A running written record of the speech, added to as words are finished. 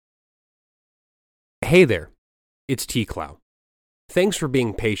Hey there, it's T-Cloud. Thanks for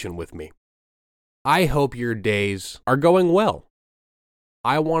being patient with me. I hope your days are going well.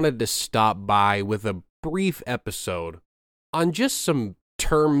 I wanted to stop by with a brief episode on just some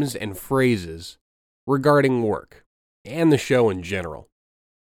terms and phrases regarding work and the show in general.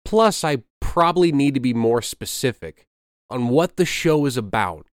 Plus, I probably need to be more specific on what the show is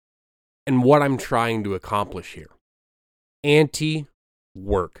about and what I'm trying to accomplish here.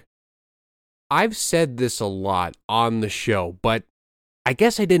 Anti-work. I've said this a lot on the show, but I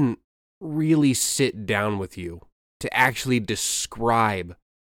guess I didn't really sit down with you to actually describe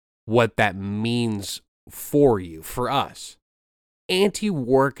what that means for you, for us.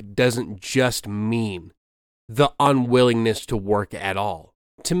 Anti-work doesn't just mean the unwillingness to work at all.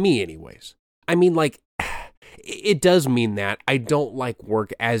 To me, anyways. I mean, it does mean that. I don't like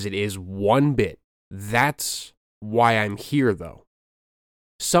work as it is one bit. That's why I'm here, though.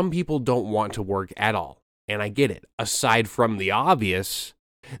 Some people don't want to work at all, and I get it. Aside from the obvious,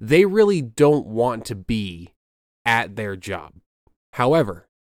 they really don't want to be at their job. However,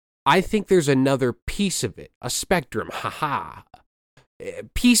 I think there's another piece of it, a spectrum,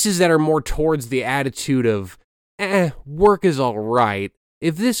 pieces that are more towards the attitude of, work is all right.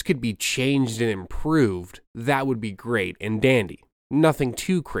 If this could be changed and improved, that would be great and dandy. Nothing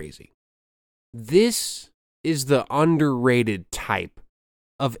too crazy. This is the underrated type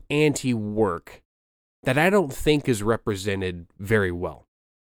of anti-work that I don't think is represented very well.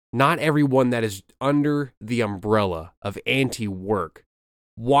 Not everyone that is under the umbrella of anti-work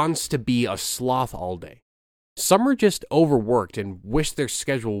wants to be a sloth all day. Some are just overworked and wish their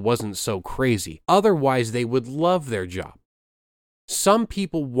schedule wasn't so crazy. Otherwise, they would love their job. Some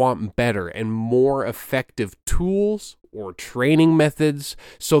people want better and more effective tools or training methods,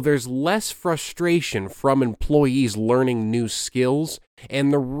 so there's less frustration from employees learning new skills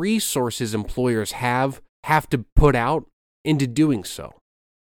and the resources employers have to put out into doing so.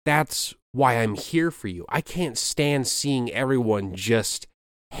 That's why I'm here for you. I can't stand seeing everyone just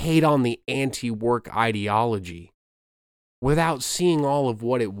hate on the anti-work ideology without seeing all of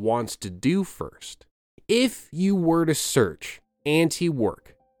what it wants to do first. If you were to search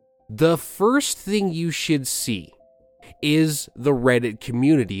anti-work, the first thing you should see is the Reddit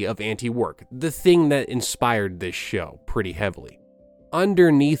community of anti-work, the thing that inspired this show pretty heavily.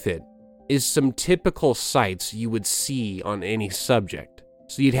 Underneath it is some typical sites you would see on any subject.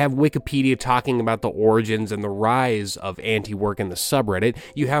 So you'd have Wikipedia talking about the origins and the rise of anti-work in the subreddit.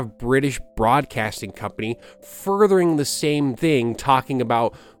 You have British Broadcasting Company furthering the same thing, talking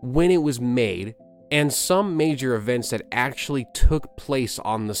about when it was made and some major events that actually took place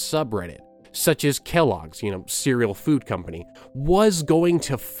on the subreddit, such as Kellogg's, cereal food company, was going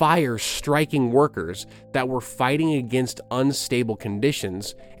to fire striking workers that were fighting against unstable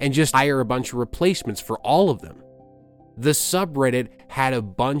conditions and just hire a bunch of replacements for all of them. The subreddit had a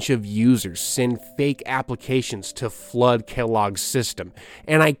bunch of users send fake applications to flood Kellogg's system,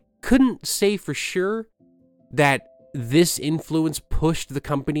 and I couldn't say for sure that this influence pushed the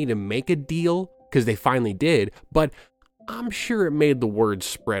company to make a deal, because they finally did, but I'm sure it made the word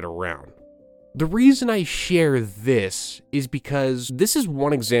spread around. The reason I share this is because this is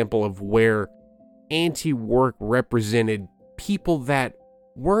one example of where anti-work represented people that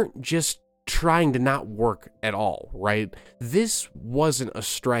weren't just trying to not work at all, right? This wasn't a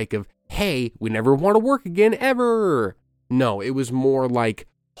strike of, hey, we never want to work again ever. No, it was more like,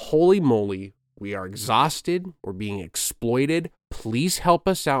 holy moly, we are exhausted, we're being exploited, please help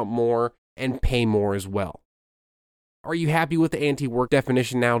us out more and pay more as well. Are you happy with the anti-work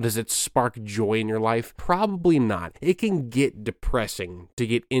definition now? Does it spark joy in your life? Probably not. It can get depressing to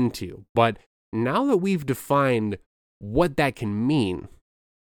get into, but now that we've defined what that can mean,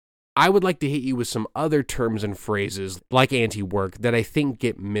 I would like to hit you with some other terms and phrases like anti-work that I think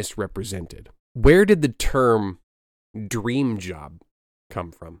get misrepresented. Where did the term dream job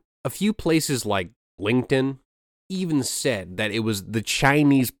come from? A few places like LinkedIn even said that it was the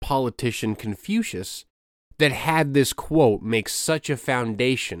Chinese politician Confucius that had this quote make such a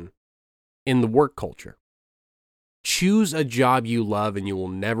foundation in the work culture. Choose a job you love and you will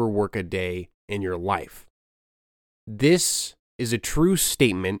never work a day in your life. This is a true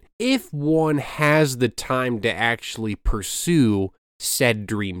statement if one has the time to actually pursue said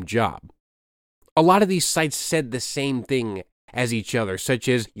dream job. A lot of these sites said the same thing as each other, such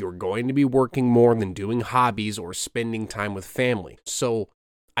as you're going to be working more than doing hobbies or spending time with family. So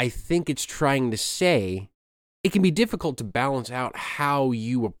I think it's trying to say it can be difficult to balance out how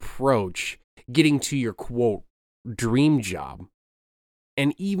you approach getting to your quote dream job.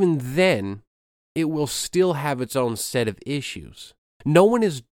 And even then, it will still have its own set of issues. No one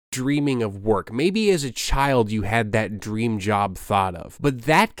is dreaming of work. Maybe as a child you had that dream job thought of, but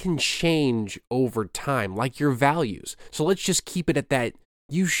that can change over time, like your values. So let's just keep it at that.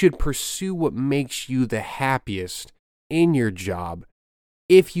 You should pursue what makes you the happiest in your job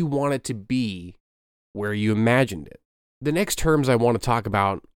if you want it to be where you imagined it. The next terms I want to talk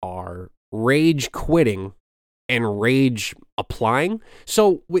about are rage quitting and rage applying.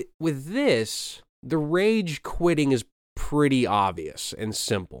 So with this, the rage quitting is pretty obvious and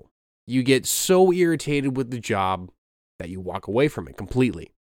simple. You get so irritated with the job that you walk away from it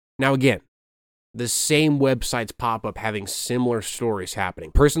completely. Now again, the same websites pop up having similar stories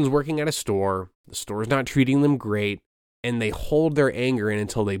happening. Person's working at a store, the store's not treating them great, and they hold their anger in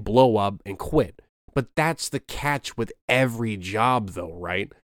until they blow up and quit. But that's the catch with every job though,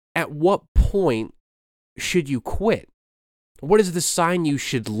 right? At what point should you quit? What is the sign you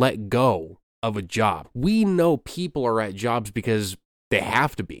should let go of a job? We know people are at jobs because they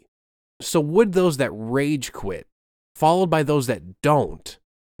have to be. So would those that rage quit, followed by those that don't,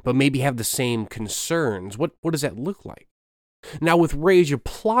 but maybe have the same concerns, what does that look like? Now with rage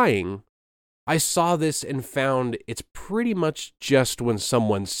applying, I saw this and found it's pretty much just when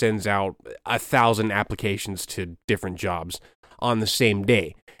someone sends out 1,000 applications to different jobs on the same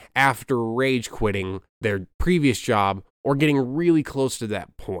day after rage quitting their previous job or getting really close to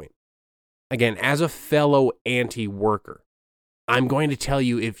that point. Again, as a fellow anti-worker, I'm going to tell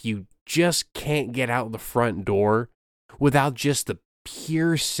you, if you just can't get out the front door without just the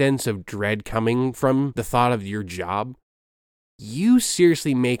pure sense of dread coming from the thought of your job, you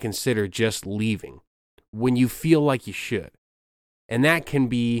seriously may consider just leaving when you feel like you should. And that can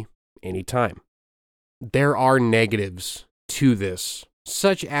be any time. There are negatives to this,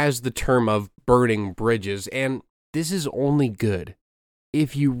 such as the term of burning bridges, and this is only good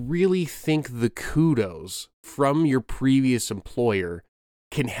if you really think the kudos from your previous employer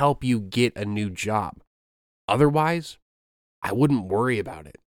can help you get a new job. Otherwise, I wouldn't worry about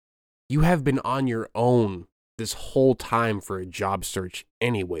it. You have been on your own this whole time for a job search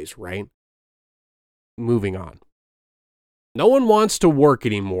anyways, right? Moving on. No one wants to work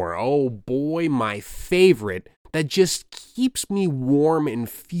anymore. Oh boy, my favorite, that just keeps me warm and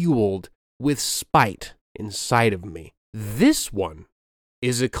fueled with spite inside of me. This one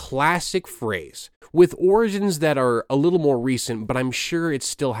is a classic phrase with origins that are a little more recent, but I'm sure it's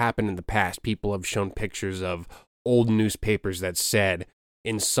still happened in the past. People have shown pictures of old newspapers that said,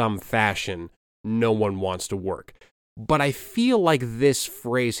 in some fashion, no one wants to work. But I feel like this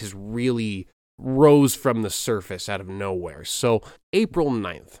phrase has really rose from the surface out of nowhere. So April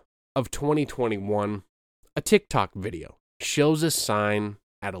 9th of 2021, a TikTok video shows a sign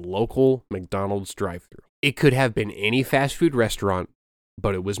at a local McDonald's drive-thru. It could have been any fast food restaurant,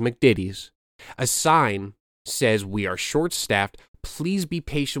 but it was McDiddy's. A sign says, "We are short-staffed. Please be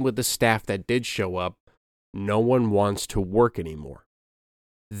patient with the staff that did show up. No one wants to work anymore."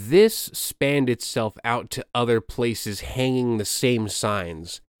 This spanned itself out to other places hanging the same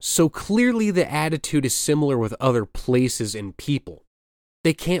signs. So clearly the attitude is similar with other places and people.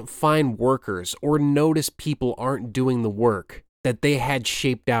 They can't find workers or notice people aren't doing the work that they had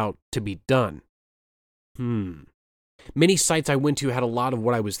shaped out to be done. Many sites I went to had a lot of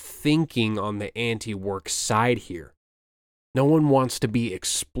what I was thinking on the anti-work side here. No one wants to be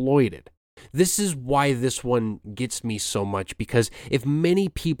exploited. This is why this one gets me so much, because if many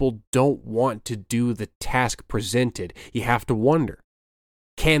people don't want to do the task presented, you have to wonder,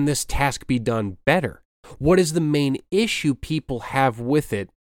 can this task be done better? What is the main issue people have with it,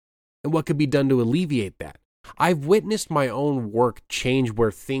 and what could be done to alleviate that? I've witnessed my own work change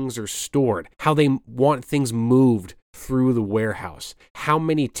where things are stored, how they want things moved through the warehouse, how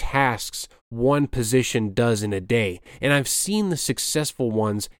many tasks one position does in a day, and I've seen the successful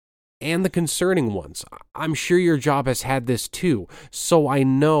ones and the concerning ones. I'm sure your job has had this too, so I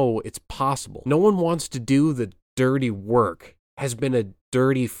know it's possible. No one wants to do the dirty work has been a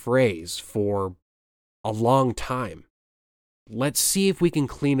dirty phrase for a long time. Let's see if we can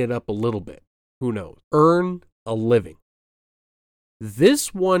clean it up a little bit. Who knows? Earn a living.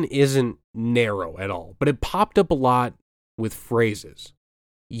 This one isn't narrow at all, but it popped up a lot with phrases.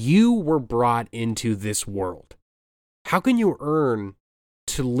 You were brought into this world. How can you earn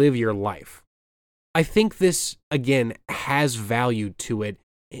to live your life? I think this, again, has value to it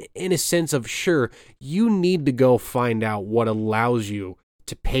in a sense of, sure, you need to go find out what allows you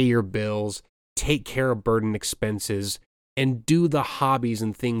to pay your bills, take care of burden expenses, and do the hobbies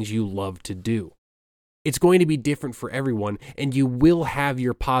and things you love to do. It's going to be different for everyone, and you will have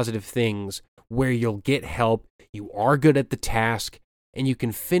your positive things where you'll get help, you are good at the task, and you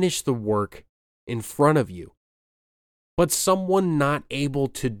can finish the work in front of you. but someone not able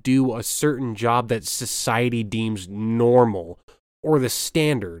to do a certain job that society deems normal or the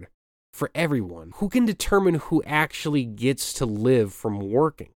standard for everyone. Who can determine who actually gets to live from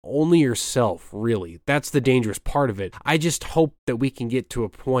working? Only yourself, really. That's the dangerous part of it. I just hope that we can get to a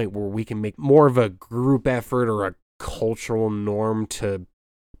point where we can make more of a group effort or a cultural norm to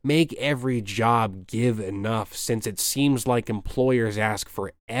make every job give enough, since it seems like employers ask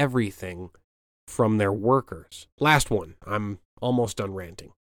for everything from their workers. Last one. I'm almost done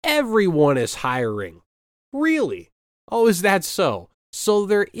ranting. Everyone is hiring. Really? Oh, is that so? So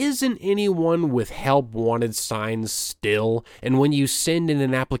there isn't anyone with help wanted signs still, and when you send in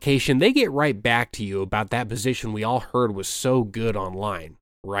an application, they get right back to you about that position we all heard was so good online,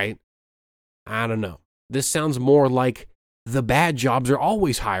 right? I don't know. This sounds more like the bad jobs are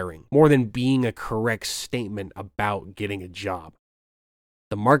always hiring, more than being a correct statement about getting a job.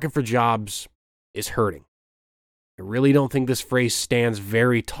 The market for jobs is hurting. I really don't think this phrase stands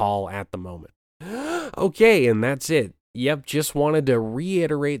very tall at the moment. Okay, and that's it. Yep, just wanted to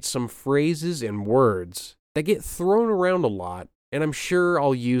reiterate some phrases and words that get thrown around a lot, and I'm sure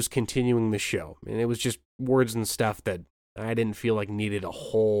I'll use continuing the show. And it was just words and stuff that I didn't feel like needed a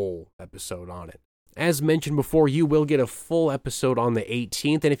whole episode on it. As mentioned before, you will get a full episode on the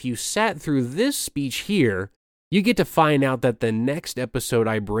 18th, and if you sat through this speech here, you get to find out that the next episode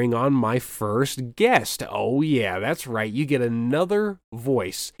I bring on my first guest. Oh yeah, that's right, you get another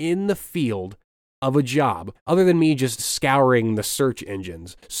voice in the field of a job, other than me just scouring the search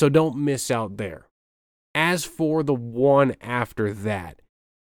engines, so don't miss out there. As for the one after that,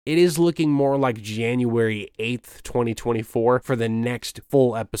 it is looking more like January 8th, 2024 for the next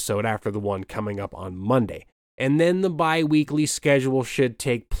full episode after the one coming up on Monday. And then the bi-weekly schedule should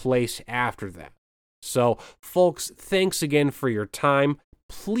take place after that. So, folks, thanks again for your time.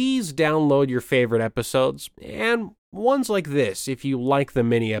 Please download your favorite episodes, and ones like this if you like the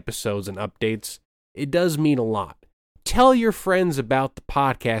mini episodes and updates. It does mean a lot. Tell your friends about the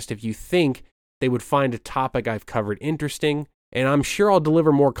podcast if you think they would find a topic I've covered interesting, and I'm sure I'll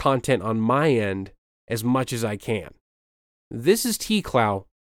deliver more content on my end as much as I can. This is T-Clow,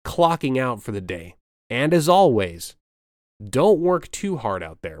 clocking out for the day. And as always, don't work too hard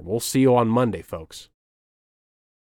out there. We'll see you on Monday, folks.